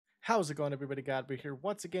How's it going, everybody? GodBaer here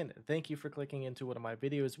once again. Thank you for clicking into one of my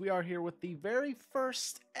videos. We are here with the very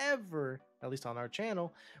first ever, at least on our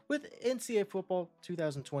channel, with NCAA Football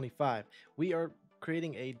 2025. We are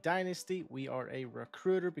creating a dynasty. We are a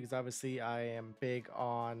recruiter because obviously I am big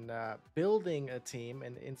on building a team,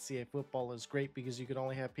 and NCAA Football is great because you can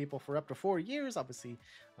only have people for up to 4 years. Obviously,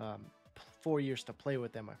 4 years to play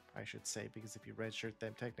with them, I should say, because if you redshirt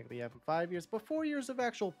them, technically you have 5 years, but 4 years of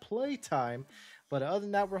actual play time. But other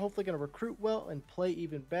than that, we're hopefully going to recruit well and play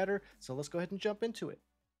even better. So let's go ahead and jump into it.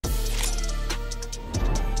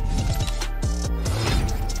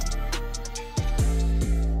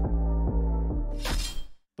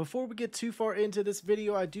 Before we get too far into this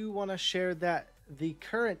video, I do want to share that the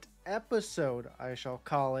current episode, I shall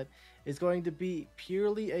call it, is going to be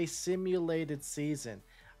purely a simulated season.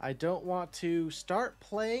 I don't want to start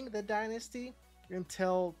playing the Dynasty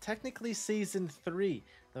until technically season 3.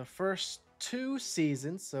 The first 2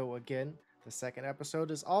 seasons, so again, the second episode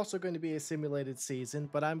is also going to be a simulated season,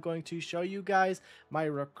 but I'm going to show you guys my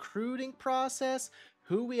recruiting process,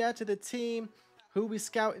 who we add to the team, who we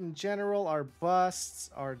scout in general, our busts,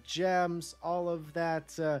 our gems, all of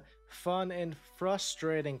that fun and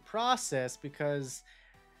frustrating process, because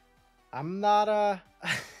I'm not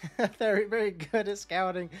very good at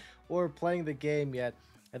scouting or playing the game yet.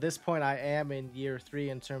 At this point, I am in year 3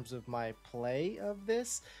 in terms of my play of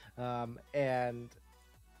this, and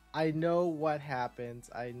I know what happens.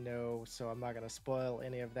 I know, so I'm not going to spoil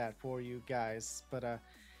any of that for you guys. But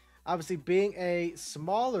obviously, being a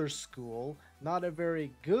smaller school, not a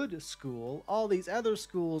very good school, all these other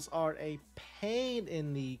schools are a pain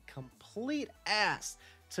in the complete ass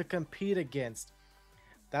to compete against.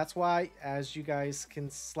 That's why, as you guys can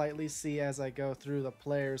slightly see as I go through the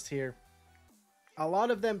players here, a lot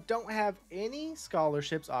of them don't have any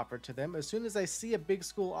scholarships offered to them. As soon as I see a big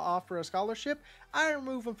school offer a scholarship, I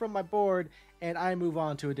remove them from my board and I move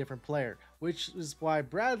on to a different player, which is why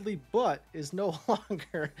Bradley Butt is no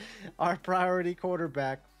longer our priority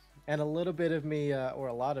quarterback. And a little bit of me, or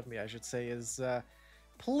a lot of me, I should say, is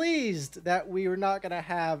pleased that we are not going to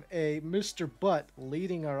have a Mr. Butt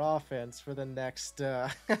leading our offense for the next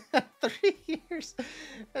 3 years.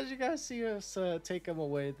 As you guys see us take him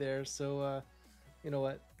away there. So, you know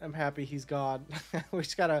what? I'm happy he's gone. We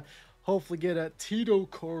just got to hopefully get a Tito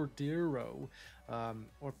Cordero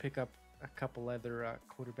or pick up a couple other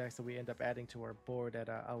quarterbacks that we end up adding to our board at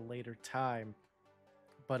a later time.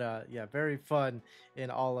 But yeah, very fun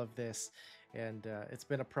in all of this. And it's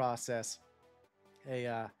been a process.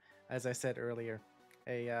 As I said earlier,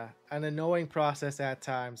 an annoying process at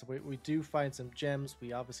times. We do find some gems.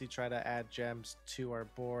 We obviously try to add gems to our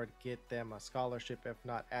board, get them a scholarship, if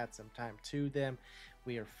not add some time to them.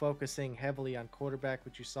 We are focusing heavily on quarterback,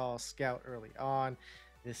 which you saw scout early on.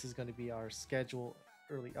 This is going to be our schedule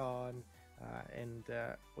early on. And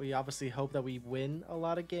we obviously hope that we win a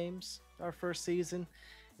lot of games our first season.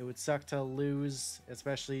 It would suck to lose,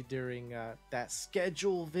 especially during that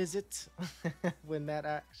schedule visit when that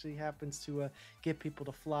actually happens to get people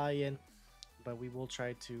to fly in. But we will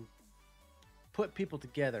try to put people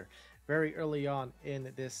together very early on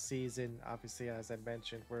in this season. Obviously, as I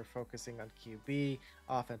mentioned, we're focusing on QB,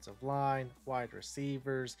 offensive line, wide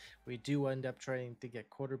receivers. We do end up trying to get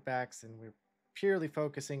quarterbacks, and we're purely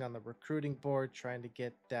focusing on the recruiting board, trying to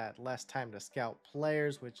get that less time to scout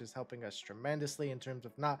players, which is helping us tremendously in terms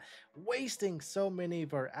of not wasting so many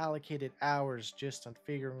of our allocated hours just on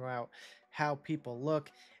figuring out how people look.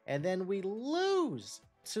 And then we lose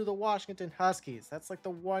to the Washington Huskies. That's like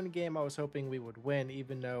the one game I was hoping we would win,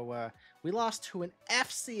 even though we lost to an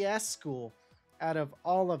FCS school out of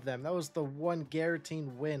all of them. That was the one guaranteed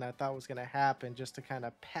win I thought was going to happen, just to kind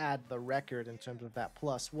of pad the record in terms of that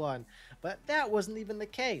 +1. But that wasn't even the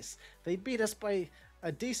case. They beat us by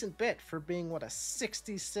a decent bit for being, what, a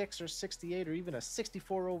 66 or 68 or even a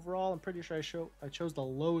 64 overall. I'm pretty sure I chose the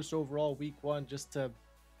lowest overall week 1 just to,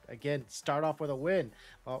 again, start off with a win.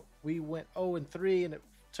 Well, we went 0-3, and it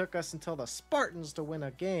took us until the Spartans to win a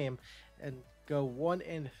game and go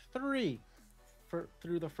 1-3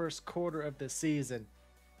 through the first quarter of the season.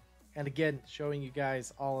 And again, showing you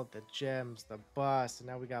guys all of the gems, the bust. And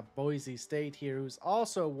now we got Boise State here, who's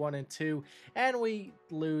also 1-2, and we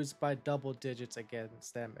lose by double digits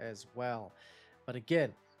against them as well. But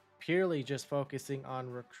again, purely just focusing on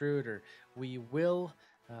recruiter. We will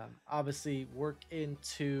obviously work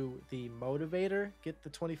into the motivator, get the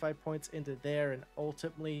 25 points into there, and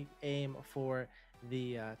ultimately aim for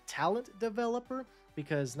the talent developer,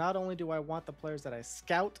 because not only do I want the players that I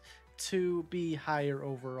scout to be higher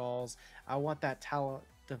overalls, I want that talent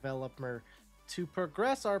developer to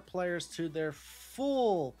progress our players to their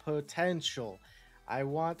full potential. I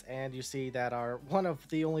want. And you see that our one of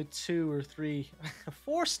the only 2 or 3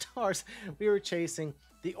 4 stars we were chasing,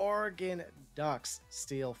 the Oregon Ducks,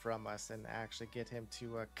 steal from us and actually get him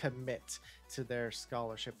to commit to their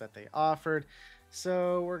scholarship that they offered.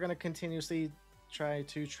 So we're going to continuously try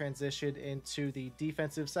to transition into the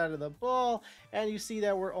defensive side of the ball, and you see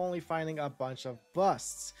that we're only finding a bunch of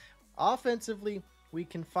busts. Offensively, we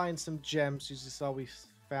can find some gems. You just saw we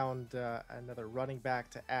found another running back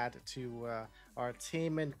to add to our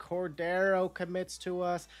team, and Cordero commits to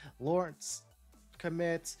us, Lawrence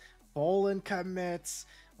commits, Bolin commits.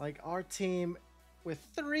 Like, our team with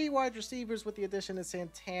 3 wide receivers with the addition of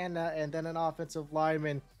Santana and then an offensive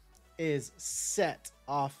lineman is set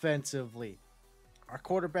offensively. Our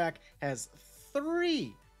quarterback has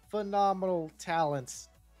 3 phenomenal talents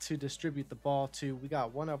to distribute the ball to. We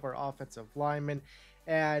got one of our offensive linemen,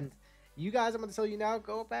 and you guys, I'm going to tell you now,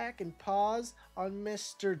 go back and pause on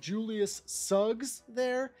Mr. Julius Suggs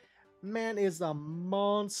there. Man is a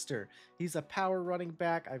monster. He's a power running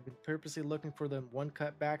back. I've been purposely looking for them one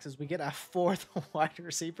cut backs as we get a 4th wide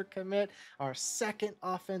receiver commit, our 2nd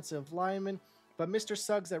offensive lineman. But Mr.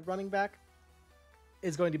 Suggs at running back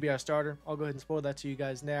is going to be our starter. I'll go ahead and spoil that to you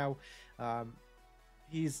guys now.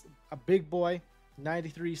 He's a big boy,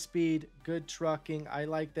 93 speed, good trucking. I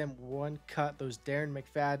like them one cut, those Darren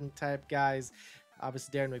McFadden type guys.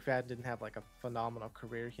 Obviously, Darren McFadden didn't have like a phenomenal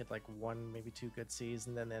career. He had like 1, maybe 2 good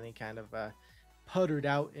seasons, and then he kind of puttered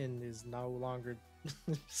out and is no longer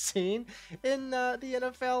seen in the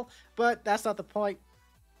NFL. But that's not the point.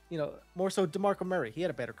 You know, more so DeMarco Murray. He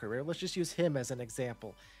had a better career. Let's just use him as an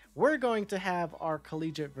example. We're going to have our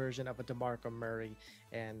collegiate version of a DeMarco Murray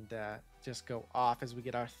and just go off as we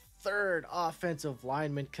get our 3rd offensive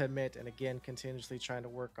lineman commit, and again continuously trying to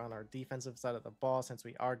work on our defensive side of the ball. Since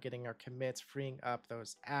we are getting our commits, freeing up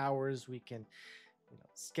those hours, we can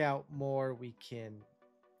scout more, we can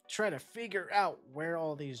try to figure out where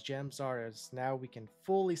all these gems are, as now we can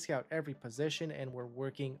fully scout every position, and we're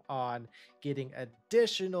working on getting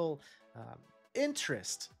additional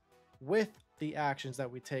interest with the actions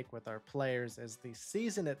that we take with our players. As the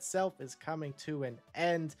season itself is coming to an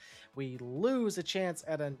end, we lose a chance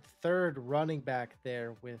at a 3rd running back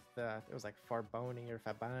there with it was like Farboni or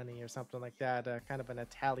Fabani or something like that, kind of an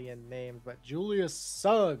Italian name, but Julius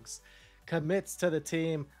Suggs commits to the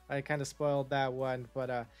team. I kind of spoiled that one,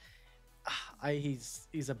 but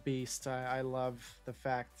he's a beast. I love the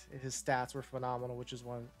fact his stats were phenomenal, which is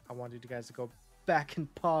one I wanted you guys to go back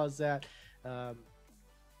and pause at.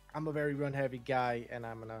 I'm a very run heavy guy, and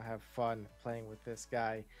I'm gonna have fun playing with this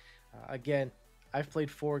guy. Again, I've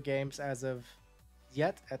played 4 games as of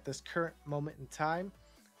yet at this current moment in time,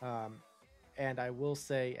 and I will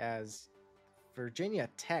say, as Virginia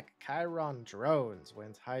Tech Chiron Drones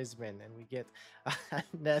wins Heisman, and we get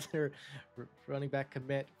another running back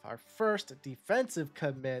commit, our 1st defensive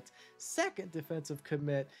commit, 2nd defensive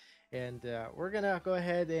commit. And we're gonna go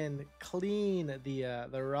ahead and clean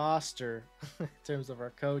the roster in terms of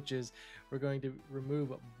our coaches. We're going to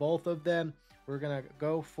remove both of them. We're gonna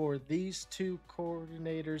go for these 2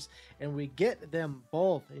 coordinators, and we get them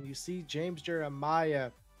both. And you see James Jeremiah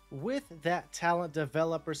with that talent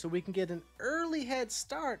developer, so we can get an early head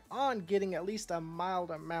start on getting at least a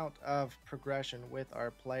mild amount of progression with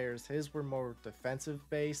our players. His were more defensive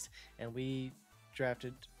based, and we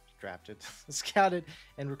scouted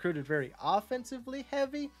and recruited very offensively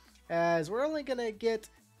heavy, as we're only going to get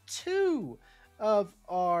 2 of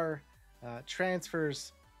our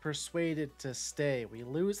transfers persuaded to stay. We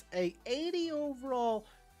lose a 80 overall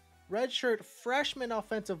redshirt freshman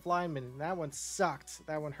offensive lineman, and that one sucked.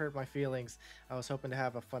 That one hurt my feelings. I was hoping to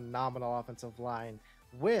have a phenomenal offensive line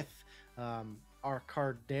with our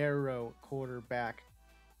Cordero quarterback.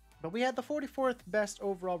 But we had the 44th best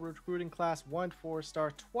overall recruiting class, 1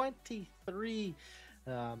 4-star, 23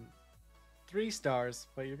 3 stars.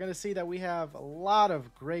 But you're going to see that we have a lot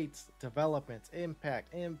of great developments.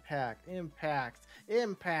 Impact,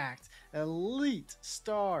 elite,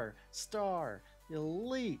 star,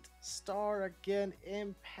 elite, star again,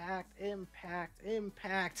 impact,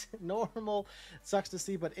 normal. Sucks to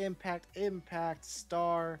see, but impact,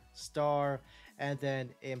 star, and then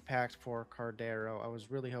impact for Cordero. I was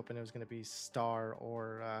really hoping it was going to be star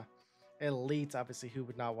or elite. Obviously, who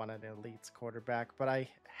would not want an elite quarterback? But I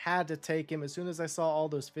had to take him as soon as I saw all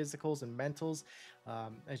those physicals and mentals.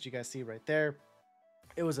 As you guys see right there,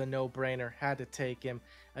 it was a no-brainer. Had to take him.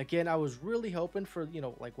 Again, I was really hoping for,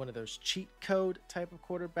 like one of those cheat code type of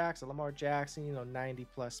quarterbacks, a Lamar Jackson, 90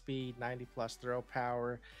 plus speed, 90 plus throw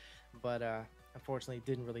power. But unfortunately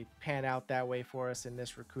didn't really pan out that way for us in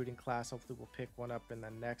this recruiting class. Hopefully we'll pick one up in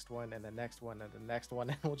the next one and the next one and the next one,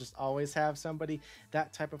 and we'll just always have somebody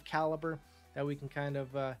that type of caliber that we can kind of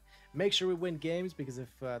make sure we win games, because if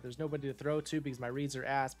there's nobody to throw to because my reads are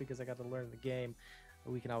ass because I got to learn the game,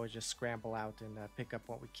 we can always just scramble out and pick up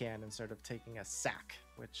what we can instead of taking a sack,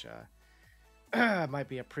 which might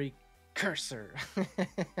be a precursor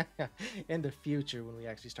in the future when we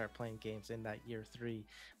actually start playing games in that year 3.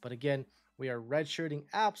 But again, we are redshirting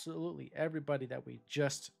absolutely everybody that we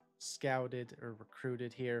just scouted or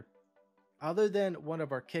recruited here, other than one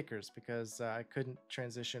of our kickers, because I couldn't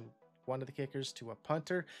transition one of the kickers to a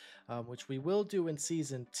punter, which we will do in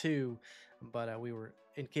season 2, but we were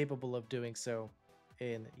incapable of doing so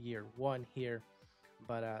in year 1 here.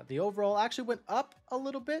 But the overall actually went up a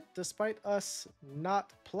little bit despite us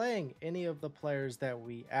not playing any of the players that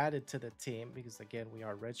we added to the team, because again, we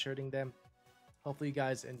are redshirting them. Hopefully you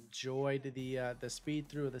guys enjoyed the speed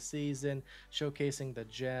through of the season, showcasing the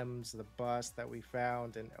gems, the busts that we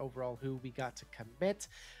found, and overall who we got to commit.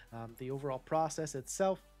 The overall process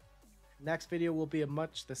itself, next video will be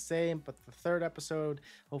much the same, but the 3rd episode,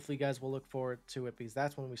 hopefully you guys will look forward to it, because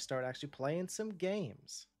that's when we start actually playing some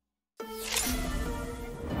games.